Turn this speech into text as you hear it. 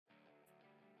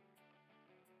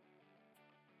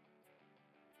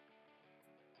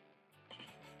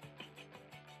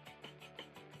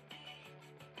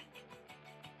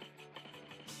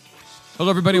Hello,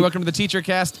 everybody. Welcome to the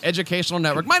TeacherCast Educational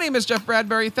Network. My name is Jeff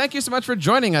Bradbury. Thank you so much for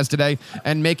joining us today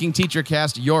and making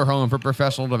TeacherCast your home for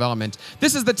professional development.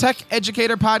 This is the Tech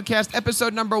Educator Podcast,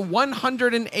 episode number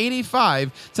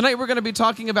 185. Tonight, we're going to be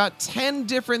talking about 10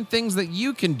 different things that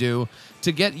you can do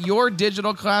to get your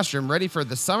digital classroom ready for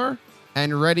the summer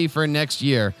and ready for next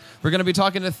year. We're going to be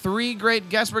talking to three great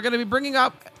guests. We're going to be bringing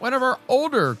up one of our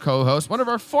older co-hosts, one of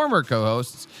our former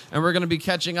co-hosts, and we're going to be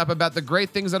catching up about the great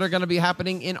things that are going to be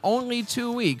happening in only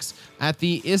 2 weeks at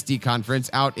the ISTE conference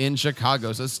out in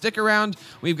Chicago. So stick around.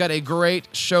 We've got a great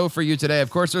show for you today. Of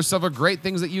course, there's several great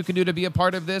things that you can do to be a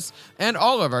part of this and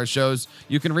all of our shows.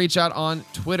 You can reach out on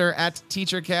Twitter at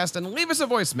TeacherCast and leave us a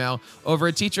voicemail over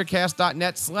at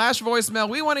teachercast.net/voicemail.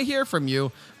 We want to hear from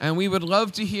you, and we would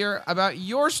love to hear about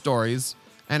your stories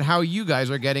and how you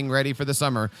guys are getting ready for the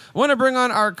summer. I want to bring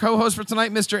on our co-host for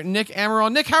tonight, Mr. Nick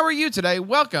Amaral. Nick, how are you today?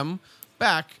 Welcome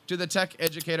back to the Tech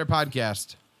Educator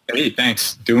Podcast. Hey,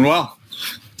 thanks. Doing well.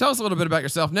 Tell us a little bit about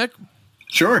yourself, Nick.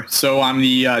 Sure. So I'm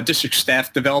the district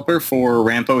staff developer for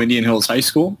Rampo Indian Hills High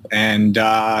School, and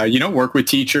work with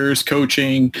teachers,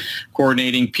 coaching,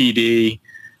 coordinating PD,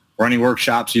 running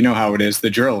workshops. You know how it is, the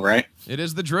drill, right? It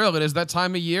is the drill. It is that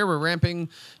time of year. We're ramping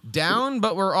down,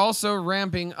 but we're also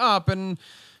ramping up. And,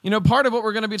 part of what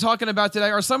we're going to be talking about today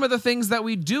are some of the things that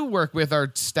we do work with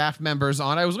our staff members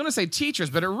on. I was going to say teachers,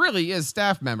 but it really is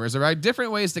staff members, all right?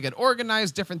 Different ways to get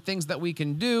organized, different things that we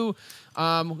can do,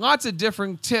 lots of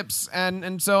different tips.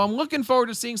 And so I'm looking forward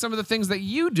to seeing some of the things that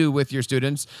you do with your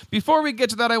students. Before we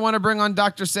get to that, I want to bring on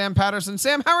Dr. Sam Patterson.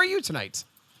 Sam, how are you tonight?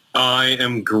 I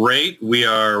am great. We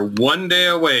are 1 day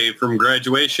away from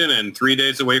graduation and 3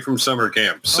 days away from summer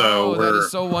camp. So that is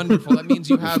so wonderful. That means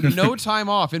you have no time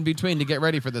off in between to get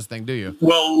ready for this thing, do you?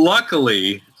 Well,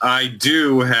 luckily, I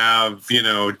do have, 2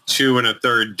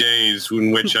 1/3 days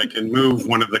in which I can move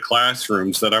one of the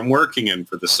classrooms that I'm working in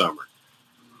for the summer.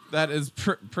 That is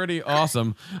pretty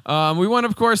awesome. We want to,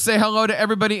 of course, say hello to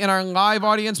everybody in our live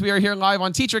audience. We are here live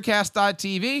on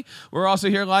teachercast.tv. We're also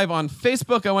here live on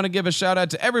Facebook. I want to give a shout out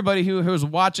to everybody who's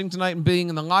watching tonight and being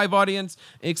in the live audience,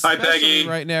 especially Hi, Peggy.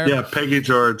 right now. Yeah, Peggy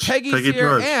George. Peggy's Peggy here,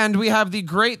 George. and we have the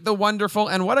great, the wonderful,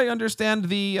 and what I understand,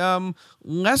 the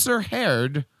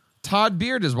lesser-haired Todd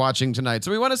Beard is watching tonight.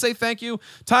 So we want to say thank you.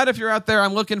 Todd, if you're out there,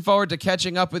 I'm looking forward to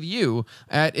catching up with you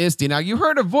at ISTE. Now, you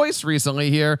heard a voice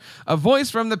recently here, a voice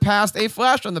from the past, a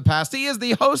flash from the past. He is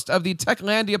the host of the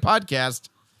Techlandia podcast,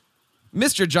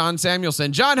 Mr. John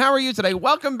Samuelson. John, how are you today?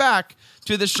 Welcome back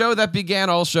to the show that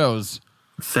began all shows.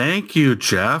 Thank you,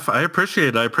 Jeff. I appreciate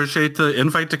it. I appreciate the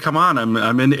invite to come on.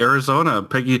 I'm in Arizona.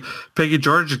 Peggy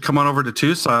George, come on over to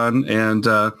Tucson, and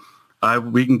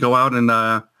we can go out and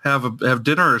have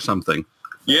dinner or something.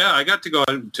 Yeah, I got to go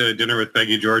out to dinner with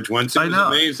Peggy George once. It was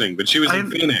amazing, but she was in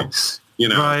Phoenix.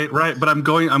 Right. But I'm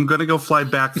going to go fly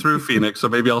back through Phoenix, so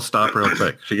maybe I'll stop real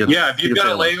quick. If you've got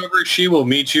a layover, she will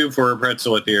meet you for a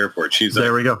pretzel at the airport.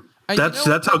 There we go.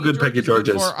 That's how good Peggy George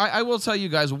is. I will tell you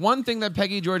guys, one thing that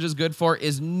Peggy George is good for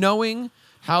is knowing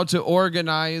how to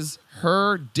organize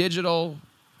her digital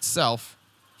self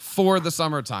for the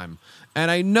summertime.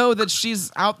 And I know that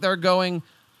she's out there going,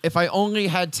 if I only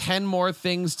had 10 more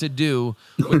things to do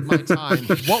with my time,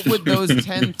 what would those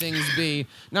 10 things be?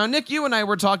 Now, Nick, you and I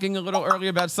were talking a little earlier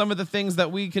about some of the things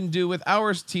that we can do with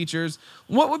our teachers.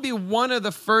 What would be one of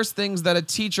the first things that a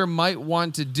teacher might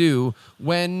want to do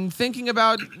when thinking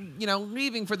about,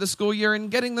 leaving for the school year and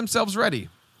getting themselves ready?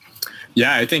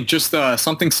 Yeah, I think just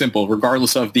something simple,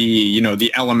 regardless of the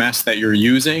LMS that you're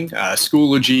using,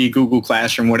 Schoology, Google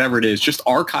Classroom, whatever it is, just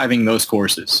archiving those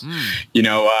courses.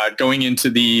 Going into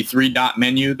the 3-dot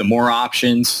menu, the more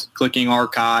options, clicking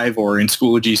archive, or in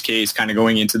Schoology's case, kind of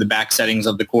going into the back settings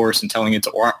of the course and telling it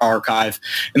to archive.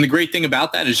 And the great thing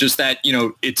about that is just that,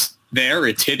 it's there,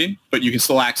 it's hidden, but you can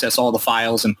still access all the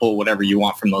files and pull whatever you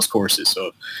want from those courses.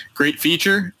 So great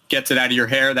feature, gets it out of your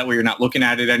hair. That way you're not looking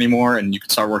at it anymore, and you can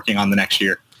start working on the next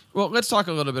year. Well, let's talk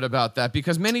a little bit about that,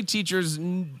 because many teachers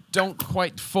don't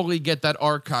quite fully get that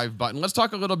archive button. Let's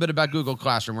talk a little bit about Google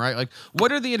Classroom, right? Like,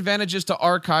 what are the advantages to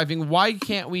archiving? Why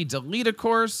can't we delete a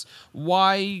course?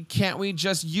 Why can't we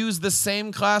just use the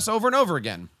same class over and over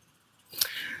again?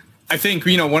 I think,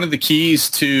 one of the keys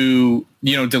to,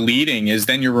 deleting is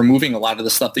then you're removing a lot of the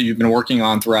stuff that you've been working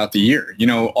on throughout the year.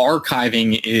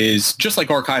 Archiving is just like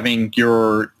archiving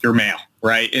your mail,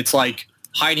 right? It's like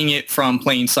hiding it from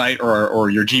plain sight, or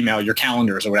your Gmail, your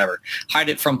calendars or whatever. Hide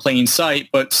it from plain sight,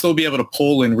 but still be able to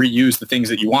pull and reuse the things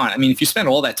that you want. I mean, if you spend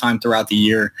all that time throughout the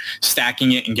year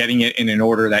stacking it and getting it in an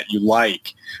order that you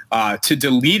like, to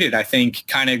delete it, I think,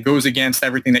 kind of goes against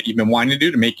everything that you've been wanting to do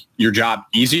to make your job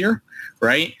easier.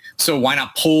 right? So why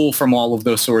not pull from all of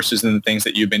those sources and the things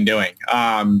that you've been doing?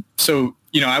 So,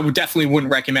 I would definitely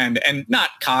wouldn't recommend, and not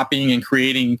copying and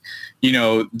creating,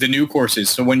 the new courses.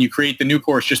 So when you create the new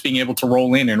course, just being able to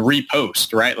roll in and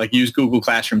repost, right? Like use Google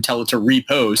Classroom, tell it to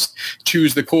repost,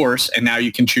 choose the course, and now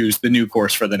you can choose the new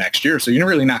course for the next year. So you're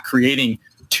really not creating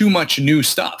too much new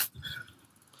stuff.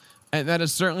 And that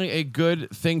is certainly a good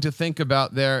thing to think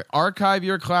about there. Archive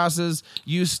your classes.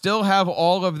 You still have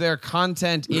all of their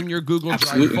content in your Google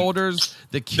Drive folders.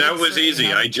 That was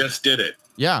easy. I just did it.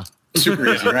 Yeah. Super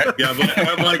easy, right? Yeah,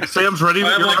 I'm like, Sam's ready.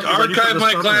 I'm like, ready for archive the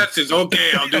my server. classes.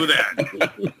 Okay, I'll do that.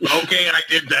 Okay, I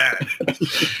did that.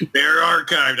 They're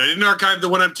archived. I didn't archive the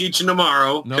one I'm teaching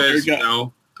tomorrow. No, Because, there you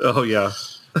go. Oh yeah.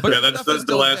 But Yeah, that's stuff is the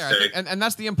still last there, I think, day. and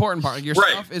that's the important part. Your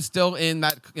Right. stuff is still in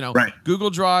that, Right. Google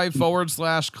Drive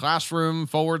 /classroom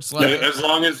 / As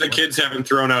long as the kids haven't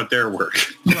thrown out their work.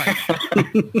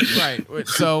 right. Right.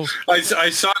 So I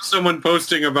saw someone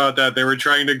posting about that. They were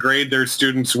trying to grade their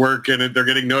students' work, and they're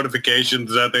getting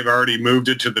notifications that they've already moved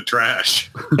it to the trash.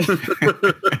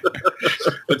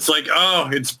 It's like, oh,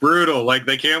 it's brutal. Like,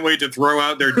 they can't wait to throw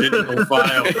out their digital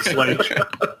files.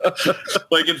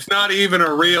 Like it's not even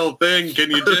a real thing. Can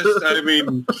you just,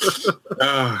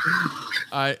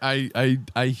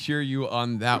 I hear you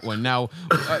on that one. Now,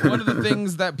 one of the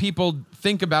things that people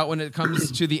think about when it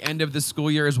comes to the end of the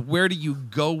school year is where do you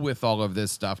go with all of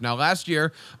this stuff? Now, last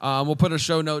year, we'll put a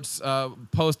show notes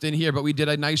post in here, but we did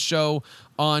a nice show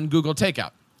on Google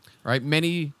Takeout. Right,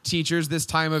 many teachers this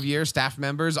time of year, staff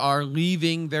members, are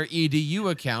leaving their EDU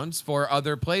accounts for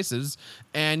other places,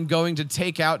 and going to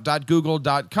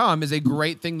takeout.google.com is a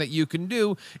great thing that you can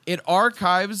do. It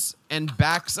archives and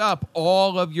backs up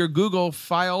all of your Google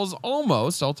files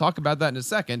almost. I'll talk about that in a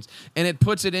second. And it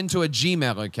puts it into a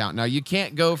Gmail account. Now, you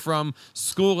can't go from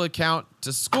school account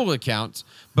to school account,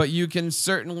 but you can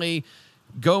certainly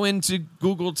go into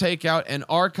Google Takeout and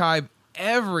archive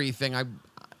everything.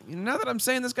 Now that I'm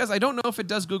saying this, guys, I don't know if it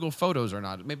does Google Photos or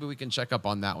not. Maybe we can check up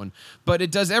on that one. But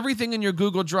it does everything in your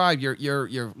Google Drive, your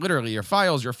literally your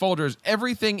files, your folders,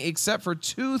 everything except for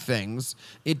two things.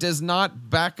 It does not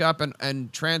back up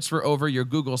and transfer over your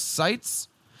Google Sites,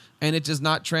 and it does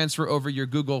not transfer over your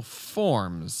Google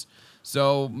Forms.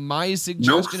 So my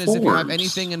suggestion is if you have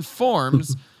anything in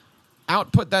Forms,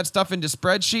 output that stuff into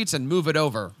spreadsheets and move it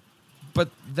over. But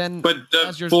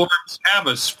the forms have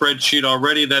a spreadsheet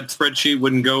already. That spreadsheet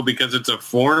wouldn't go because it's a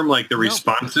form, like the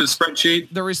responses spreadsheet.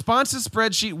 The responses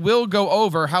spreadsheet will go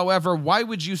over. However, why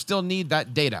would you still need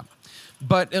that data?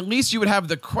 But at least you would have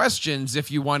the questions if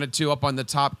you wanted to up on the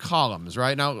top columns,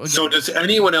 right? Now, so does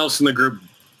anyone else in the group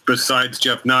besides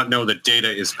Jeff not know that data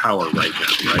is power right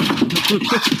now, right?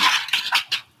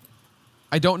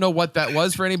 I don't know what that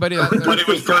was for anybody. But it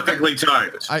was perfectly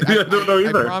timed. I don't know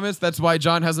either. I promise that's why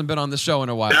John hasn't been on the show in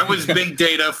a while. That was big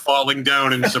data falling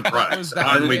down in surprise.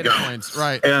 On we go. Points.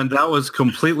 Right. And that was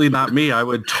completely not me. I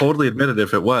would totally admit it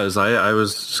if it was. I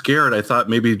was scared. I thought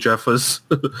maybe Jeff was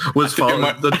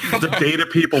following the data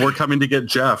people were coming to get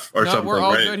Jeff or something. We're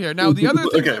all right? good here. Now, the other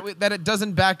thing that it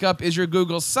doesn't back up is your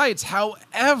Google Sites.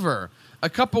 However, a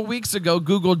couple weeks ago,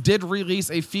 Google did release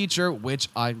a feature, which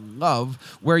I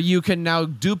love, where you can now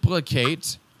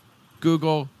duplicate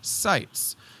Google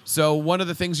Sites. So one of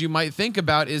the things you might think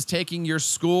about is taking your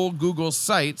school Google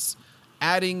Sites,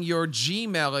 adding your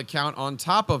Gmail account on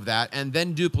top of that, and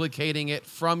then duplicating it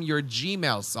from your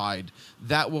Gmail side.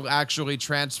 That will actually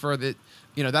transfer the,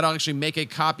 that'll actually make a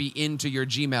copy into your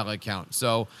Gmail account.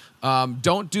 So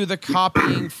don't do the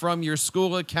copying from your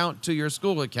school account to your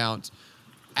school account.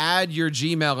 Add your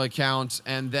Gmail account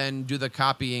and then do the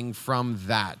copying from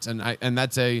that, and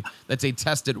that's a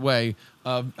tested way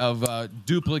of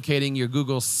duplicating your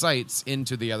Google Sites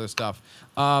into the other stuff.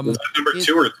 Number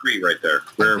 2 or 3 right there.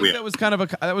 Where are we? That was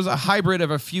that was a hybrid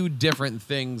of a few different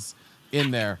things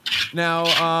in there. Now,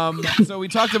 so we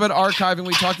talked about archiving,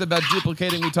 we talked about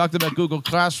duplicating, we talked about Google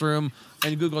Classroom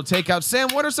and Google Takeout. Sam,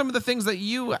 what are some of the things that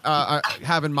you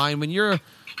have in mind when you're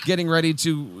getting ready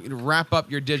to wrap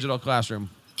up your digital classroom?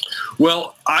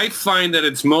 Well, I find that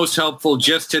it's most helpful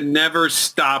just to never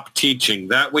stop teaching.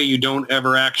 That way you don't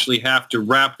ever actually have to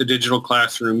wrap the digital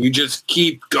classroom. You just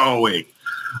keep going.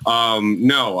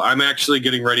 No, I'm actually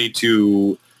getting ready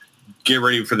to get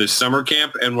ready for this summer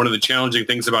camp. And one of the challenging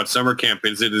things about summer camp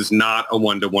is it is not a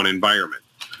one-to-one environment.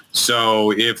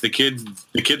 So if the kids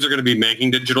are going to be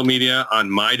making digital media on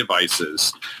my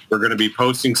devices, we're going to be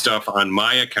posting stuff on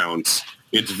my accounts.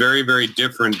 It's very, very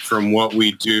different from what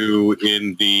we do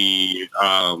in the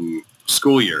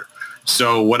school year.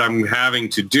 So what I'm having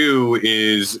to do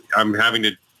is I'm having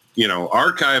to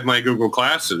archive my Google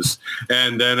classes,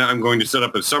 and then I'm going to set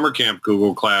up a summer camp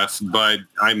Google class, but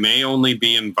I may only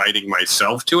be inviting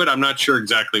myself to it. I'm not sure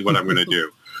exactly what I'm going to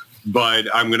do, but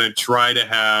I'm going to try to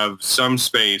have some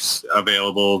space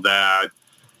available that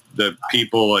the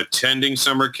people attending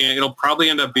summer camp, it'll probably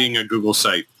end up being a Google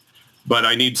site, but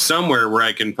I need somewhere where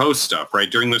I can post stuff, right?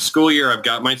 During the school year, I've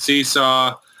got my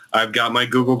Seesaw, I've got my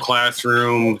Google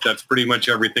Classroom. That's pretty much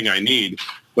everything I need.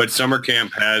 But summer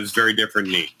camp has very different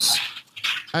needs.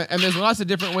 And there's lots of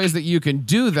different ways that you can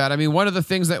do that. I mean, one of the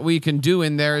things that we can do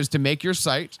in there is to make your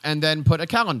site and then put a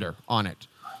calendar on it,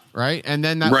 right? And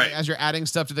then that way, as you're adding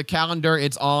stuff to the calendar,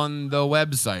 it's on the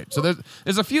website. So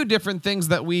there's a few different things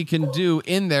that we can do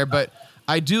in there, but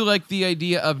I do like the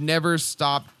idea of never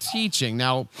stop teaching.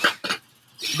 Now,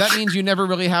 that means you never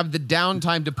really have the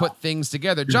downtime to put things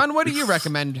together. John, what do you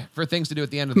recommend for things to do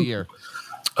at the end of the year?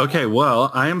 Okay,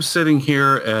 well, I am sitting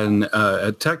here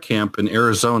at Tech Camp in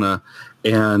Arizona,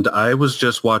 and I was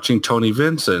just watching Tony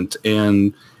Vincent.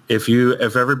 And if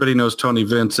everybody knows Tony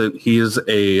Vincent, he is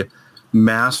a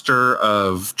master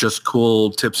of just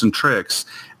cool tips and tricks.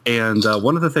 And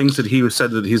one of the things that he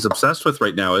said that he's obsessed with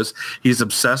right now is he's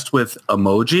obsessed with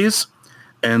emojis.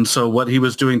 And so what he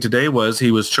was doing today was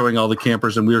he was showing all the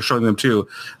campers, and we were showing them too,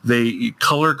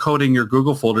 color coding your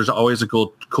Google folder is always a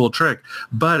cool trick.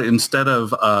 But instead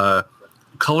of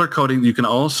color coding, you can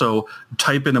also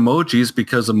type in emojis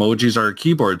because emojis are a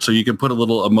keyboard. So you can put a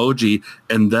little emoji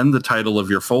and then the title of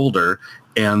your folder,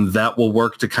 and that will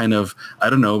work to kind of, I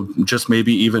don't know, just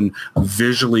maybe even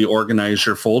visually organize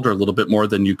your folder a little bit more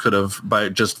than you could have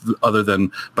other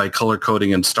than by color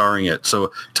coding and starring it.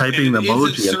 So typing the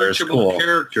emoji in there is cool. Searchable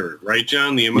character, right,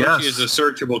 John? The emoji is a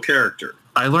searchable character.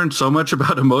 I learned so much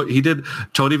about emoji.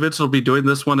 Tony Vincent will be doing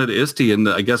this one at ISTE, and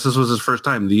I guess this was his first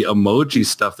time. The emoji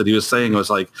stuff that he was saying was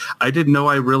like, I didn't know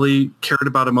I really cared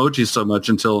about emojis so much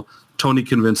until Tony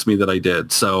convinced me that I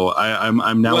did. So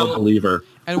I'm now a believer.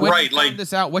 And when you found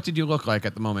this out, what did you look like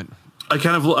at the moment?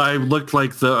 I looked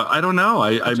like I don't know.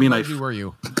 Which were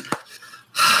you?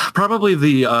 Probably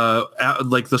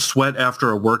like the sweat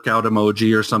after a workout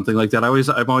emoji or something like that.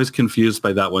 I'm always confused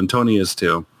by that one. Tony is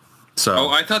too. So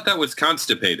I thought that was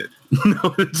constipated.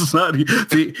 No, it's not.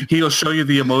 He'll show you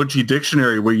the emoji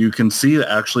dictionary where you can see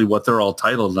actually what they're all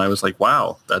titled. And I was like,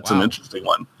 wow, that's an interesting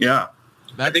one. Yeah.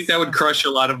 I think that would crush a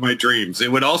lot of my dreams.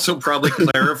 It would also probably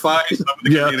clarify some of the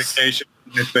communication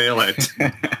and fail it.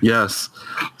 Yes,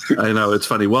 I know. It's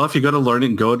funny. Well, if you go to the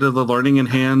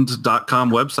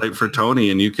learninginhand.com website for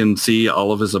Tony, and you can see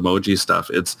all of his emoji stuff.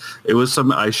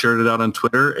 I shared it out on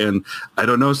Twitter, and I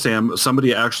don't know, Sam,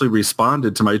 somebody actually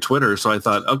responded to my Twitter. So I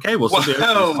thought, okay, well, that's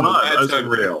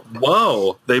unreal.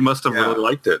 Whoa, they must have really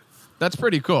liked it. That's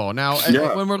pretty cool. Now,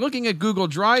 when we're looking at Google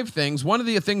Drive things, one of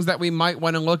the things that we might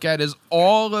want to look at is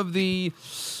all of the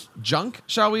junk,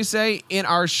 shall we say, in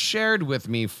our shared with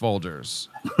me folders.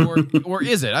 Or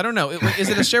is it? I don't know. Is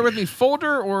it a share with me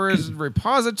folder, or is it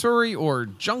repository, or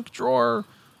junk drawer?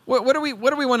 What do we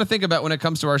want to think about when it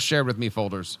comes to our shared with me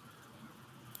folders?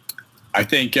 I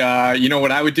think,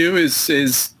 what I would do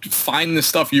is find the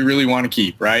stuff you really want to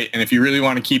keep, right? And if you really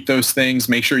want to keep those things,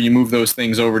 make sure you move those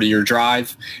things over to your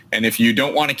drive. And if you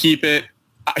don't want to keep it,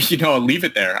 leave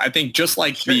it there. I think just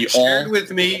like shared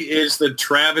with me is the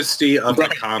travesty of the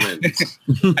commons.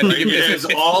 It has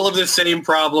all of the same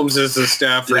problems as the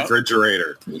staff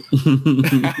refrigerator.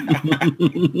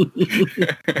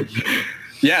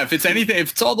 Yeah, if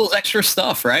it's all those extra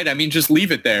stuff, right? I mean, just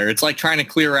leave it there. It's like trying to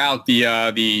clear out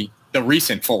the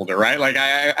recent folder, right? Like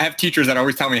I have teachers that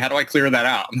always tell me, how do I clear that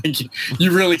out? I'm like,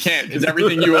 you really can't, because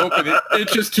everything you open, it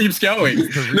just keeps going.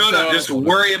 No, just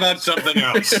worry about something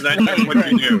else. That's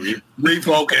what you do. You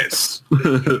refocus.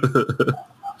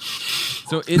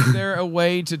 So is there a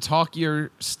way to talk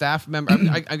your staff member?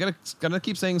 I'm gonna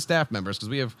keep saying staff members because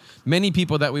we have many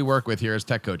people that we work with here as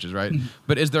tech coaches, right?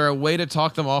 But is there a way to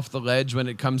talk them off the ledge when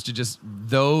it comes to just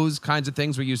those kinds of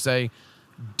things where you say,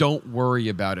 don't worry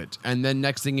about it, and then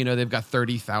next thing you know, they've got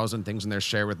 30,000 things in their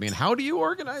share with me, and how do you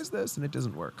organize this? And it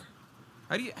doesn't work.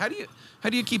 How do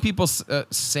you keep people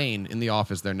sane in the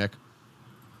office there, Nick?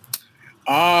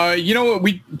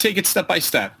 We take it step by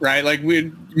step, right? Like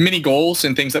we mini goals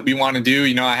and things that we want to do.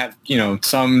 I have,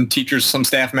 some teachers, some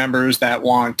staff members that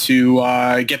want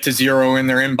to get to 0 in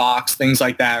their inbox, things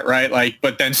like that, right? Like,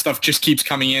 but then stuff just keeps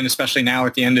coming in, especially now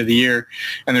at the end of the year,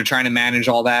 and they're trying to manage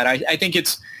all that. I think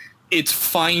it's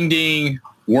finding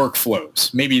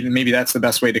workflows. Maybe that's the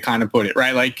best way to kind of put it,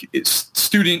 right? Like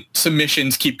student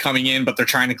submissions keep coming in, but they're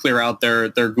trying to clear out their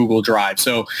Google Drive.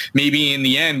 So maybe in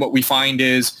the end, what we find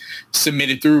is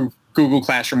submitted through Google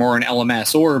Classroom or an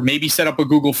LMS, or maybe set up a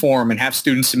Google form and have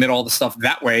students submit all the stuff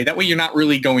that way. That way you're not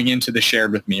really going into the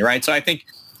shared with me, right? So I think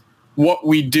what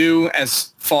we do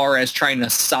as far as trying to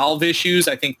solve issues,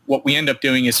 I think what we end up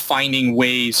doing is finding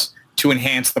ways to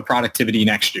enhance the productivity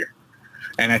next year.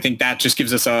 And I think that just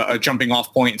gives us a jumping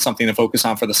off point and something to focus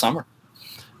on for the summer.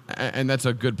 And that's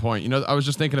a good point. You know, I was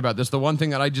just thinking about this. The one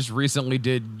thing that I just recently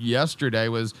did yesterday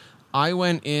was I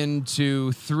went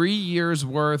into 3 years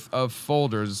worth of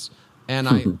folders and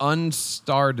I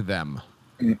unstarred them.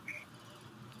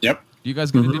 Yep. You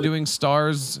guys get into doing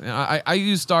stars? I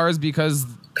use stars because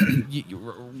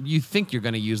you think you're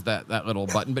going to use that little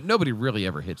button, but nobody really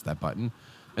ever hits that button.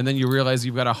 And then you realize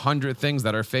you've got 100 things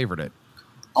that are favorited.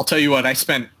 I'll tell you what, I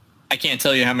can't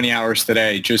tell you how many hours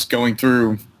today just going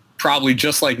through, probably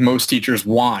just like most teachers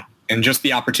want, and just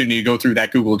the opportunity to go through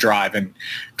that Google Drive and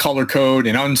color code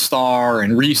and unstar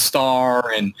and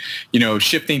restar and, you know,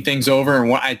 shifting things over. And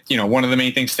one of the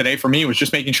main things today for me was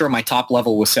just making sure my top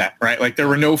level was set, right? Like there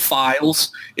were no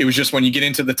files. It was just when you get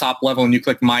into the top level and you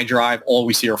click My Drive, all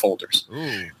we see are folders.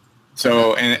 Ooh.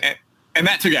 So, and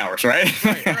that took hours, right?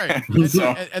 Right.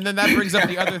 And then that brings up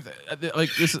the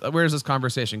other where's this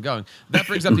conversation going? That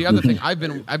brings up the other thing I've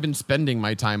been spending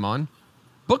my time on,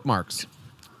 bookmarks.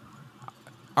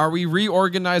 Are we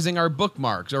reorganizing our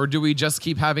bookmarks, or do we just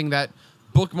keep having that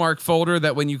bookmark folder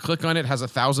that when you click on it has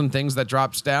 1,000 things that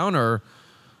drops down? Or,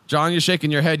 John, you're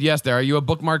shaking your head yes there. Are you a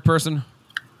bookmark person?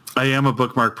 I am a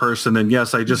bookmark person, and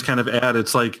yes, I just kind of add,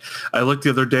 it's like, I looked the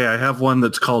other day, I have one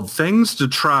that's called Things to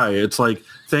Try. It's like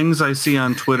things I see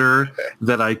on Twitter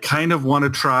that I kind of want to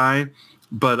try,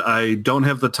 but I don't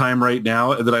have the time right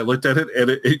now. And then I looked at it,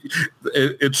 and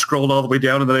it scrolled all the way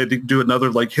down, and then I had to do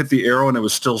another, like, hit the arrow, and it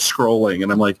was still scrolling.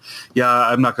 And I'm like, yeah,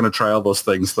 I'm not going to try all those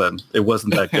things then. It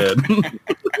wasn't that good.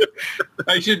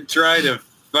 I should try to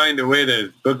find a way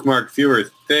to bookmark fewer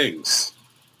things.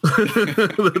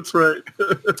 That's right.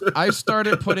 I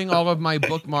started putting all of my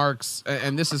bookmarks,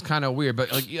 and this is kind of weird,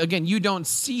 but like, again, you don't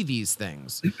see these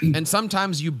things. And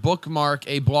sometimes you bookmark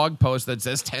a blog post that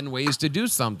says 10 ways to do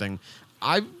something.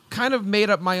 I've kind of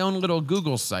made up my own little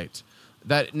Google site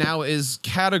that now is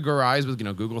categorized with,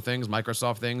 Google things,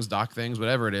 Microsoft things, Doc things,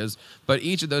 whatever it is. But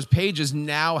each of those pages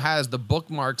now has the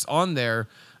bookmarks on there.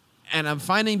 And I'm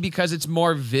finding, because it's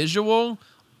more visual,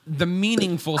 the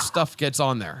meaningful stuff gets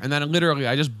on there. And then literally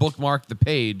I just bookmark the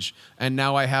page, and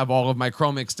now I have all of my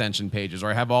Chrome extension pages,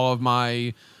 or I have all of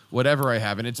my whatever I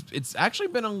have. And it's actually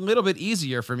been a little bit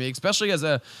easier for me, especially as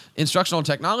a instructional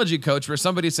technology coach, where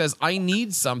somebody says, I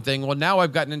need something. Well, now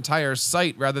I've got an entire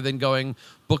site rather than going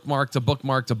bookmark to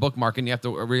bookmark to bookmark, and you have to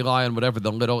rely on whatever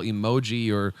the little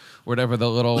emoji or whatever the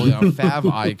little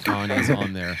fav icon is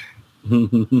on there.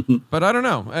 But I don't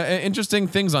know. Interesting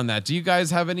things on that. Do you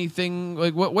guys have anything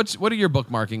like what are your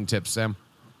bookmarking tips, Sam?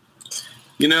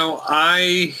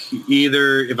 I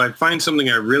if I find something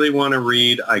I really want to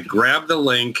read, I grab the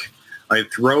link, I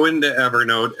throw into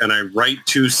Evernote, and I write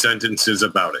 2 sentences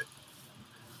about it.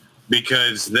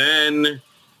 Because then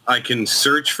I can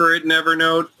search for it in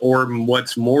Evernote, or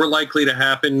what's more likely to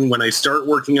happen when I start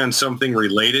working on something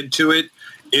related to it,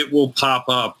 it will pop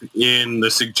up in the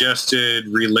suggested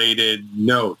related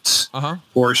notes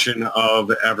portion of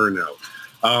Evernote.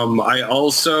 I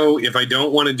also, if I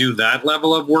don't want to do that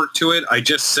level of work to it, I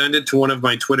just send it to one of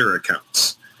my Twitter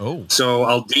accounts. Oh. So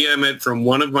I'll DM it from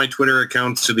one of my Twitter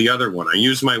accounts to the other one. I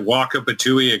use my Waka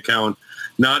Patui account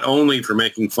not only for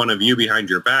making fun of you behind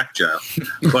your back, Jeff,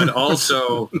 but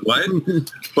also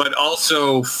but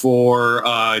also for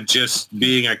just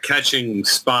being a catching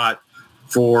spot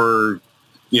for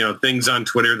things on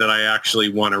Twitter that I actually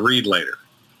want to read later.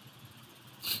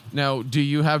 Now, do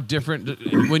you have different,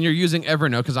 when you're using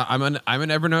Evernote, because I'm an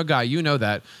Evernote guy, you know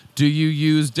that, do you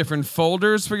use different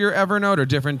folders for your Evernote or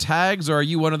different tags, or are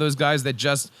you one of those guys that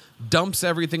just dumps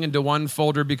everything into one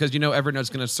folder because Evernote's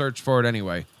going to search for it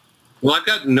anyway? Well, I've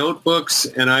got notebooks,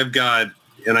 and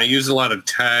I use a lot of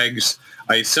tags.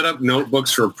 I set up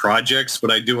notebooks for projects,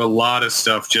 but I do a lot of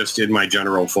stuff just in my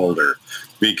general folder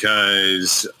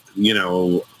because,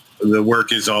 the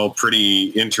work is all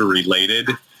pretty interrelated.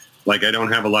 Like, I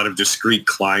don't have a lot of discrete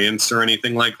clients or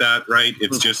anything like that, right?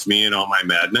 It's just me and all my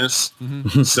madness.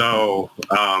 Mm-hmm. So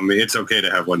it's okay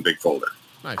to have one big folder.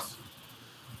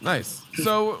 Nice.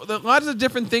 So lots of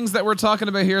different things that we're talking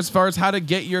about here as far as how to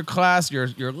get your class,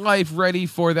 your life ready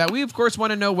for that. We, of course,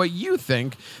 want to know what you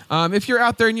think. If you're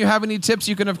out there and you have any tips,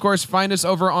 you can, of course, find us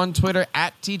over on Twitter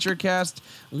at TeacherCast.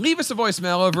 Leave us a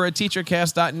voicemail over at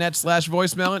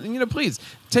teachercast.net/voicemail. And, please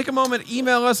take a moment,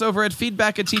 email us over at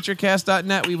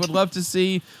feedback@teachercast.net. We would love to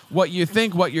see what you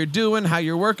think, what you're doing, how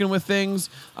you're working with things.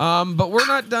 But we're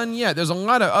not done yet. There's a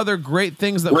lot of other great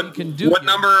things that we can do. What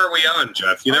number are we on,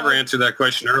 Jeff? You never answered that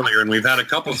question earlier, and we've had a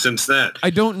couple since then. I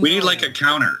don't know. We need like a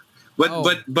counter.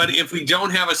 But if we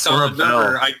don't have a solid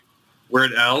number, we're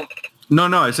at L? No,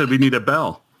 I said we need a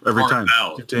bell every time.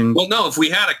 Bell. Well, no, if we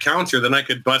had a counter, then I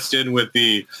could bust in with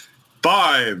the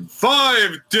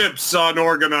five tips on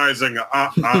organizing.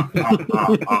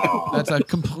 That's a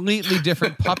completely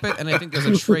different puppet, and I think there's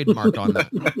a trademark on that.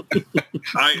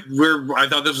 I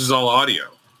thought this was all audio.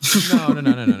 No,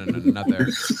 not there.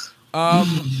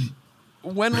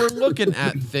 When we're looking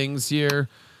at things here,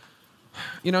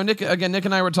 Nick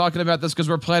and I were talking about this because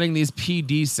we're planning these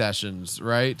PD sessions,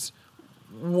 right?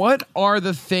 What are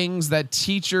the things that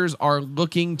teachers are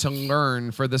looking to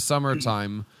learn for the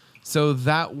summertime so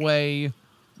that way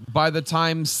by the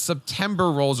time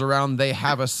September rolls around, they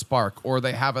have a spark or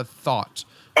they have a thought?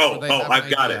 I've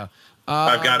got it.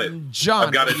 I've got it. John.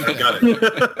 I've got it.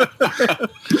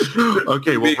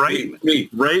 Okay, well,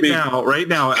 right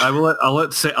now,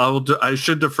 I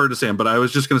should defer to Sam, but I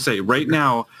was just going to say right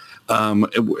now,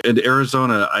 in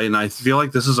Arizona, and I feel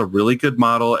like this is a really good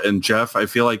model. And Jeff, I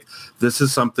feel like this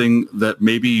is something that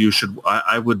maybe you should,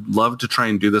 I would love to try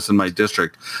and do this in my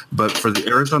district. But for the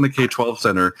Arizona K-12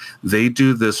 Center, they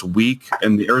do this week,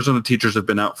 and the Arizona teachers have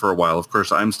been out for a while. Of course,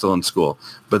 I'm still in school,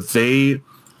 but they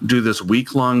do this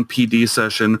week-long PD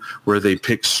session where they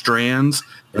pick strands.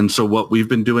 And so what we've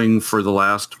been doing for the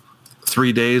last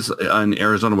 3 days in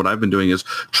Arizona, what I've been doing is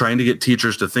trying to get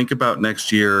teachers to think about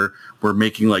next year. We're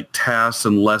making like tasks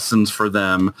and lessons for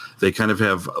them. They kind of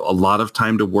have a lot of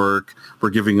time to work.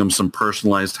 We're giving them some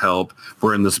personalized help.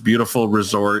 We're in this beautiful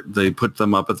resort. They put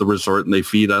them up at the resort and they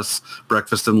feed us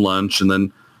breakfast and lunch. And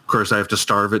then, of course, I have to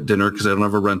starve at dinner because I don't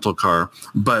have a rental car.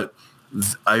 But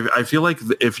I feel like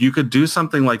if you could do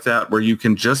something like that where you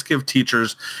can just give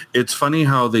teachers, it's funny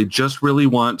how they just really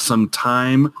want some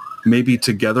time maybe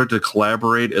together to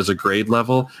collaborate as a grade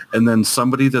level, and then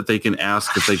somebody that they can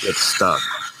ask if they get stuck.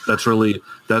 That's really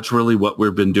what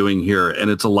we've been doing here, and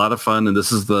it's a lot of fun. And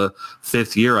this is the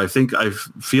 5th year. I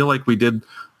feel like we did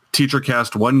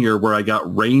TeacherCast one year where I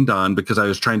got rained on because I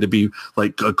was trying to be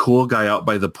like a cool guy out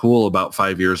by the pool about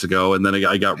 5 years ago, and then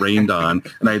I got rained on,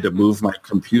 and I had to move my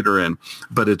computer in.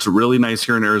 But it's really nice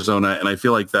here in Arizona, and I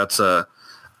feel like that's I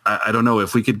don't know,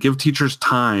 if we could give teachers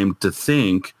time to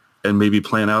think and maybe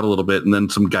plan out a little bit, and then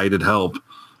some guided help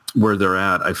where they're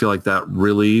at, I feel like that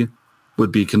really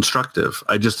would be constructive.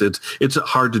 It's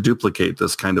hard to duplicate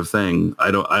this kind of thing.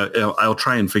 I'll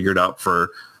try and figure it out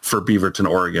for Beaverton,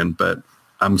 Oregon, but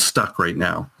I'm stuck right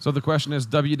now. So the question is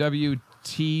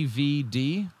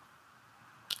WWTVD?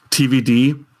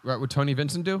 TVD? What would Tony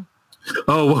Vincent do?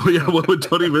 Oh, well, yeah. What would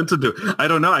Tony Vincent do? I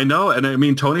don't know. I know. And I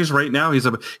mean, Tony's right now, he's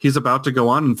about to go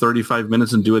on in 35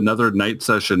 minutes and do another night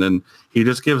session. And he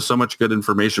just gives so much good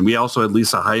information. We also had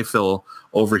Lisa Highfill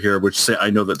over here, which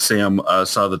I know that Sam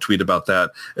saw the tweet about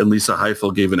that. And Lisa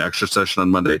Highfill gave an extra session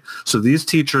on Monday. So these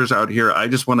teachers out here, I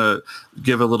just want to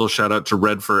give a little shout out to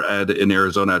Red for Ed in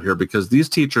Arizona out here, because these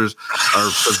teachers are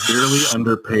severely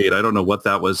underpaid. I don't know what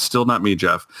that was. Still not me,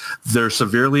 Jeff. They're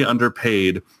severely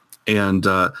underpaid. And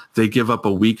they give up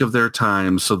a week of their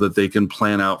time so that they can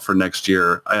plan out for next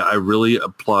year. I really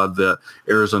applaud the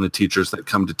Arizona teachers that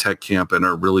come to tech camp and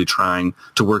are really trying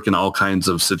to work in all kinds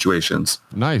of situations.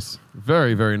 Nice.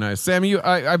 Very, very nice. Sam,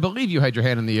 I believe you had your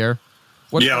hand in the air.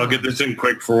 I'll get this in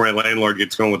quick before my landlord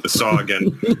gets going with the saw again.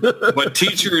 What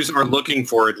teachers are looking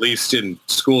for, at least in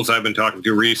schools I've been talking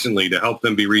to recently, to help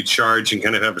them be recharged and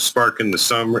kind of have a spark in the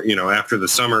summer, after the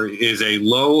summer, is a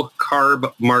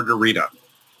low-carb margarita.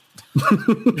 We've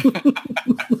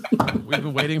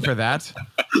been waiting for that.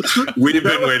 We've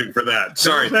been waiting for that.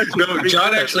 Sorry. No,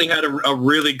 John actually had a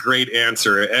really great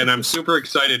answer, and I'm super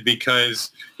excited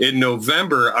because in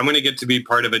November, I'm going to get to be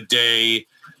part of a day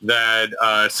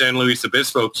that San Luis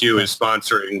Obispo Q is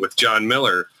sponsoring with John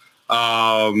Miller.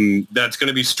 That's going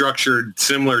to be structured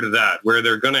similar to that, where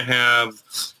they're going to have,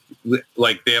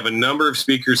 they have a number of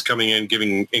speakers coming in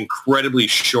giving incredibly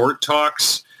short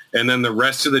talks. And then the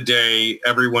rest of the day,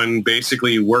 everyone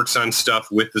basically works on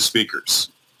stuff with the speakers.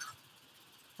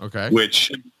 Okay. Which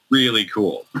is really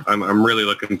cool. I'm really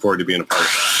looking forward to being a part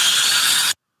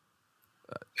of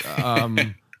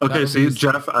that. Okay, see,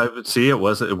 Jeff, I would see it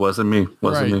wasn't me.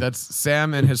 Right, me. that's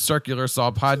Sam and his circular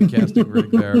saw podcasting rig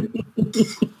there.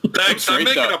 Thanks. I'm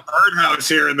making a birdhouse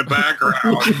here in the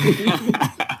background.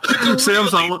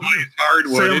 Sam's all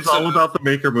about the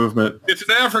maker movement. It's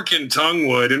an African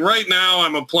tonguewood, and right now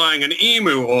I'm applying an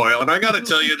emu oil, and I got to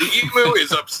tell you, the emu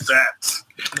is upset.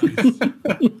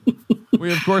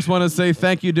 We, of course, want to say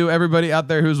thank you to everybody out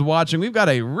there who's watching. We've got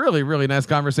a really, really nice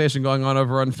conversation going on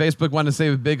over on Facebook. Want to say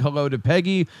a big hello to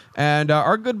Peggy. And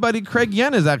our good buddy Craig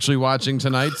Yen is actually watching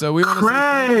tonight. So we want to say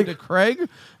thank you to Craig.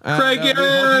 Craig Yen! We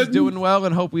hope he's doing well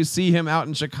and hope we see him out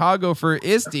in Chicago for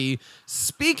ISTE.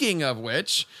 Speaking of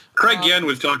which... Craig Yen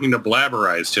was talking to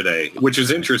Blabberize today, which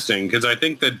is interesting because I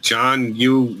think that, John,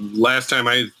 last time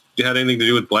I had anything to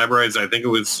do with Blabberize, I think it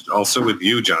was also with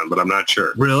you, John, but I'm not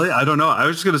sure. Really? I don't know. I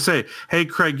was just going to say, hey,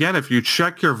 Craig, again, if you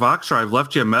check your Voxer, I've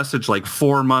left you a message like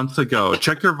 4 months ago.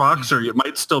 Check your Voxer. It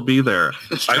might still be there.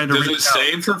 Does it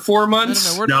save for 4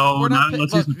 months? No,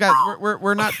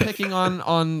 we're not picking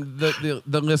on the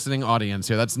listening audience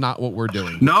here. That's not what we're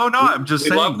doing. No, I'm just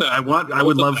saying. I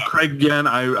would love Craig Yen.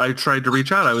 I tried to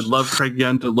reach out. I would love Craig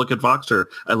Yen to look at Voxer.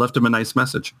 I left him a nice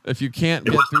message. If you can't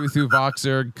get through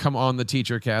Voxer, come on the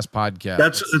TeacherCast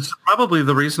podcast. It's probably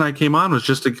the reason I came on was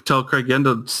just to tell Craig Yen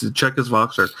to check his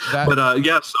Voxer.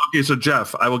 Yes. Okay. So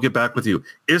Jeff, I will get back with you.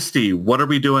 ISTE, what are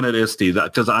we doing at ISTE?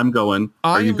 Because I'm going.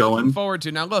 Are you going? Looking forward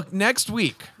to. Now look, next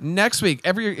week,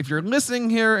 if you're listening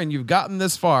here and you've gotten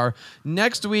this far,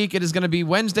 next week it is going to be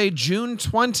Wednesday, June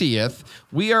 20th.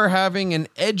 We are having an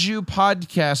Edu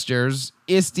Podcasters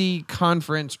ISTE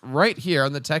conference right here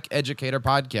on the Tech Educator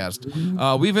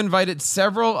podcast. We've invited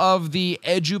several of the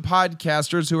Edu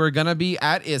podcasters who are going to be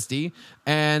at ISTE,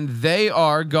 and they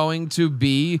are going to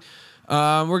be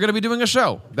we're going to be doing a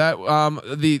show. That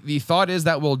the thought is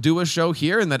that we'll do a show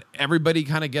here and that everybody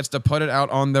kind of gets to put it out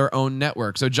on their own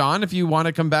network. So John, if you want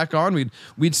to come back on,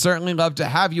 we'd certainly love to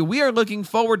have you. We are looking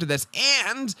forward to this.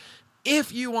 And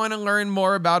if you want to learn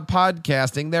more about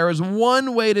podcasting, there is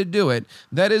one way to do it.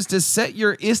 That is to set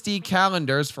your ISTE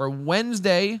calendars for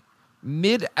Wednesday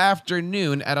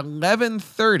mid-afternoon at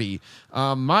 11:30.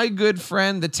 My good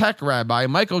friend, the tech rabbi,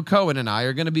 Michael Cohen, and I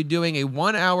are going to be doing a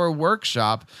 1-hour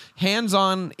workshop,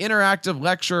 hands-on interactive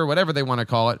lecture, or whatever they want to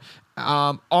call it,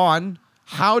 on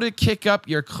how to kick up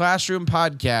your classroom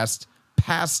podcast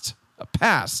past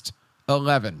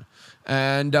 11.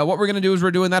 And what we're going to do is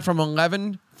we're doing that from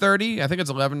 11:30. I think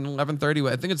it's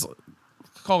 11:30. I think it's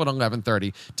call it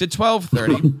 11:30 to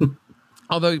 12:30.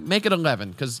 Although make it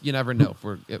 11 because you never know.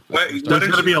 There's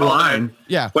going to be a line.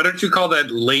 Yeah. Why don't you call that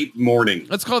late morning?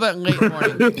 Let's call that late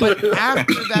morning. But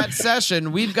after that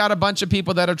session, we've got a bunch of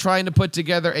people that are trying to put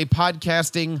together a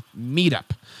podcasting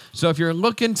meetup. So if you're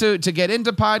looking to get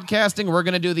into podcasting, we're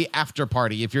going to do the after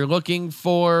party. If you're looking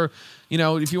for,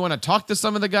 if you want to talk to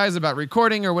some of the guys about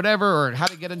recording or whatever, or how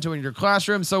to get into it in your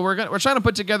classroom. So we're trying to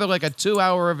put together like a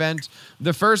 2-hour event.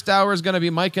 The first hour is going to be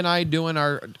Mike and I doing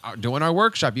our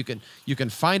workshop. You can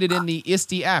find it in the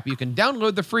ISTE app. You can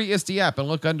download the free ISTE app and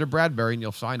look under Bradbury, and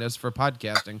you'll find us for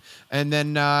podcasting. And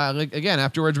then again,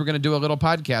 afterwards, we're going to do a little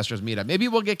podcasters meetup. Maybe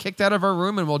we'll get kicked out of our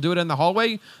room and we'll do it in the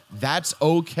hallway. That's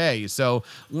okay. So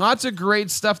lots of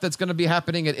great stuff that's going to be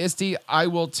happening at ISTE. I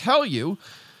will tell you.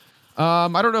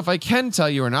 I don't know if I can tell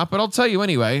you or not, but I'll tell you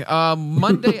anyway.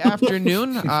 Monday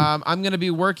afternoon, I'm going to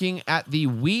be working at the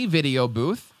Wii video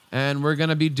booth, and we're going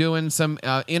to be doing some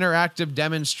interactive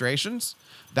demonstrations.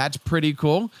 That's pretty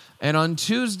cool. And on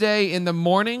Tuesday in the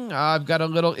morning, I've got a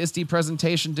little ISTE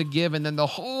presentation to give, and then the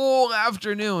whole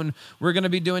afternoon, we're going to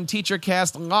be doing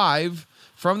TeacherCast live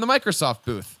from the Microsoft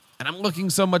booth. And I'm looking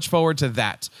so much forward to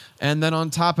that. And then on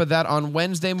top of that, on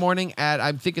Wednesday morning at,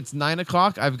 I think it's 9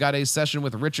 o'clock, I've got a session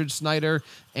with Richard Snyder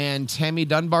and Tammy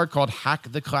Dunbar called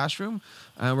Hack the Classroom.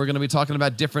 We're going to be talking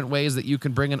about different ways that you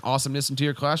can bring an awesomeness into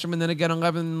your classroom. And then again,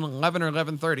 11 or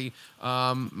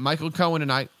 11:30, Michael Cohen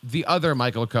and I, the other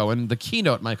Michael Cohen, the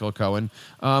keynote Michael Cohen,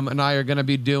 and I are going to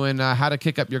be doing How to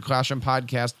Kick Up Your Classroom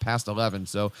podcast past 11.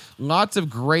 So lots of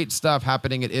great stuff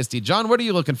happening at ISTE. John, what are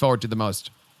you looking forward to the most?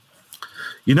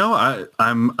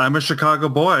 I'm a Chicago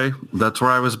boy. That's where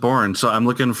I was born. So I'm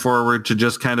looking forward to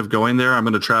just kind of going there. I'm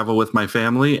going to travel with my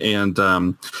family. And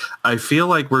I feel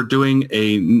like we're doing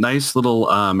a nice little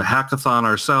hackathon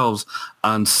ourselves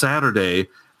on Saturday.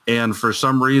 And for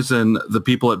some reason, the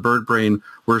people at BirdBrain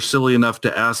were silly enough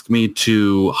to ask me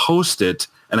to host it.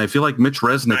 And I feel like Mitch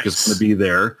Resnick is going to be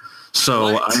there.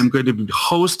 So I'm going to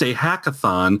host a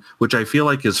hackathon, which I feel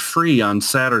like is free on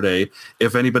Saturday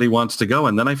if anybody wants to go.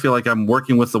 And then I feel like I'm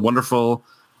working with the wonderful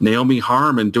Naomi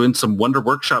Harm and doing some Wonder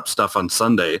Workshop stuff on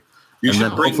Sunday. And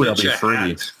then hopefully I'll be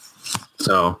free.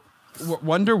 So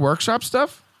Wonder Workshop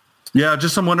stuff? Yeah,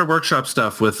 just some Wonder Workshop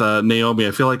stuff with Naomi.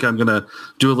 I feel like I'm gonna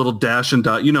do a little dash and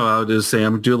dot. You know how it is,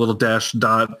 Sam. Do a little dash,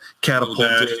 dot, catapult,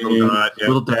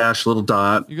 little dash, little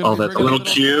dot, all that. A little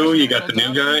Q. You got the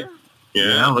new guy.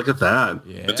 Yeah, look at that.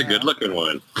 Yeah. That's a good looking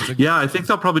one. Yeah, I think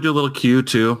they'll probably do a little Q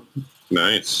too.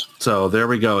 Nice. So there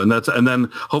we go, and then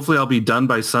hopefully I'll be done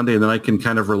by Sunday, and then I can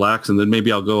kind of relax, and then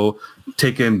maybe I'll go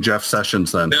take in Jeff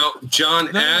Sessions then. Now,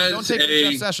 John, don't take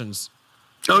Jeff Sessions.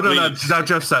 Oh no, not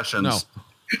Jeff Sessions. No.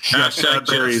 Jeff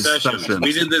Sessions.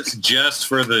 We did this just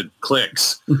for the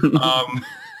clicks.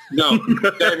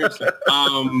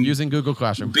 Using Google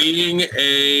Classroom.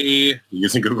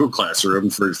 Using Google Classroom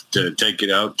to take it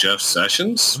out, Jeff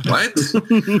Sessions. What?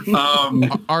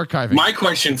 Archiving. My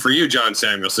question for you, John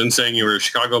Samuelson, saying you were a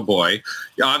Chicago boy.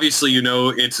 Obviously, you know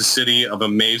it's a city of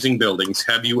amazing buildings.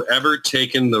 Have you ever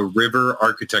taken the River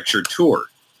Architecture Tour?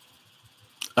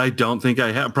 I don't think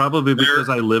I have. Probably because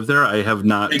I live there, I have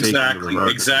not taken the River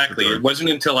Exactly. It wasn't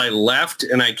until I left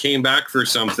and I came back for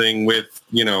something with,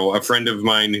 a friend of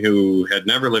mine who had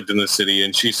never lived in the city.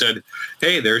 And she said,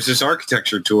 hey, there's this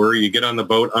architecture tour. You get on the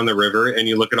boat on the river and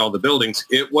you look at all the buildings.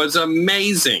 It was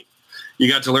amazing. You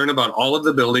got to learn about all of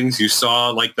the buildings. You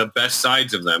saw like the best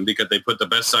sides of them because they put the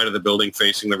best side of the building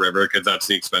facing the river because that's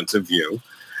the expensive view.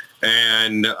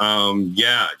 And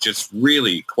just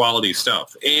really quality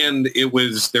stuff. And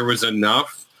there was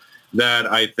enough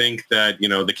that I think that,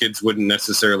 the kids wouldn't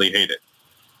necessarily hate it.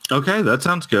 Okay, that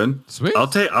sounds good. Sweet.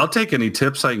 I'll take any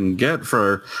tips I can get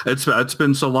for it's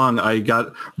been so long. I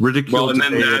got ridiculed. Well, and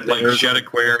then that like Jet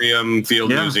Aquarium, Field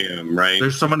Museum, right?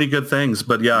 There's so many good things,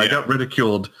 but I got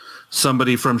ridiculed.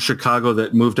 Somebody from Chicago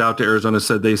that moved out to Arizona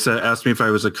asked me if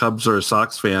I was a Cubs or a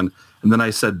Sox fan. And then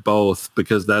I said both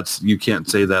because you can't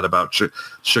say that about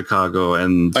Chicago.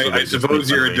 And so I suppose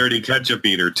you're a dirty ketchup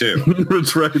eater too.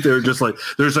 That's right. They're just like,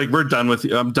 we're done with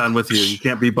you. I'm done with you. You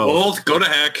can't be both. Go to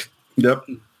heck. Yep.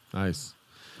 Nice.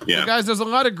 Yeah. Well, guys, there's a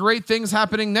lot of great things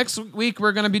happening. Next week,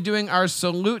 we're going to be doing our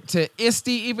salute to ISTE.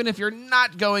 Even if you're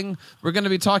not going, we're going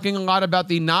to be talking a lot about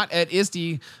the Not at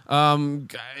ISTE.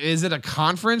 Is it a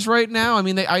conference right now? I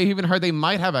mean, I even heard they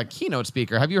might have a keynote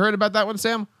speaker. Have you heard about that one,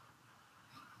 Sam?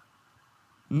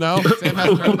 No, Sam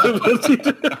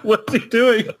What's he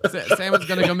doing? Sam is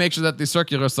going to go make sure that the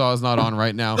circular saw is not on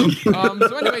right now.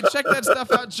 So anyway, check that stuff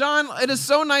out. John, it is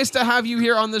so nice to have you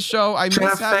here on the show. I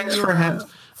miss having you around.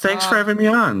 Thanks for having me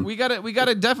on. We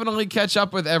gotta definitely catch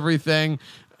up with everything.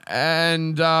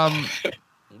 And there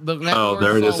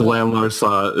it is. The landlord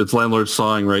saw. It's landlord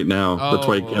sawing right now. That's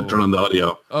why you can't turn on the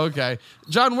audio. Okay,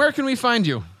 John, where can we find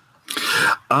you?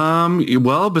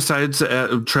 Well, besides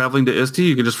traveling to ISTE,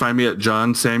 you can just find me at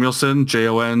John Samuelson,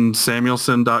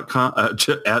 JONSamuelson.com,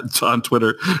 on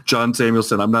Twitter, John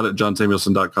Samuelson. I'm not at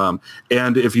johnsamuelson.com.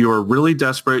 And if you are really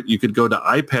desperate, you could go to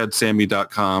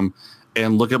iPadSammy.com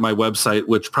and look at my website,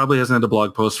 which probably hasn't had a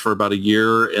blog post for about a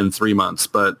year and 3 months,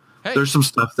 but there's some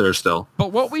stuff there still.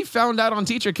 But what we found out on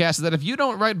TeacherCast is that if you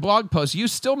don't write blog posts, you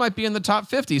still might be in the top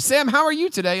 50. Sam, how are you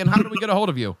today, and how do we get a hold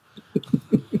of you?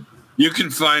 You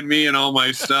can find me and all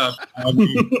my stuff. I'm no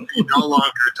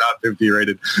longer top 50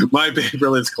 rated.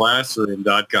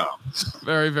 MyPaperlessClassroom.com.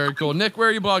 Very, very cool. Nick, where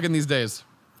are you blogging these days?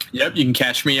 Yep, you can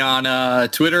catch me on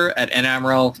Twitter at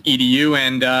NAMREL.edu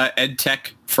and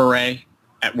EdTechForay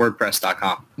at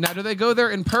WordPress.com. Now, do they go there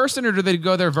in person or do they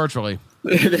go there virtually?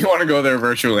 They want to go there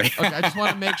virtually. Okay, I just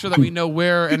want to make sure that we know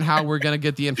where and how we're going to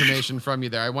get the information from you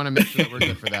there. I want to make sure that we're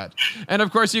good for that. And,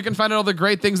 of course, you can find out all the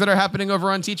great things that are happening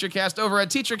over on TeacherCast over at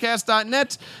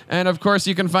teachercast.net. And, of course,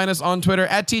 you can find us on Twitter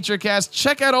at TeacherCast.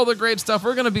 Check out all the great stuff.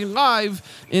 We're going to be live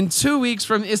in 2 weeks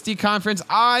from ISTE Conference.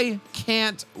 I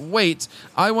can't wait.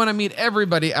 I want to meet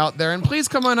everybody out there. And please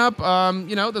come on up.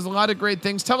 There's a lot of great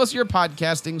things. Tell us your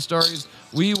podcasting stories.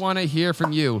 We want to hear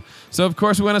from you. So, of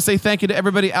course, we want to say thank you to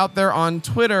everybody out there on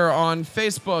Twitter, on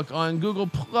Facebook, on Google+,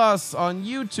 on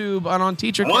YouTube, and on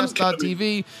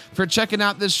TeacherCast.tv for checking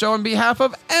out this show on behalf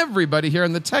of everybody here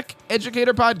in the Tech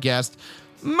Educator Podcast.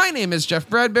 My name is Jeff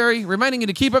Bradbury, reminding you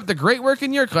to keep up the great work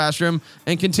in your classroom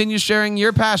and continue sharing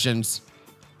your passions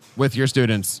with your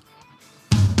students.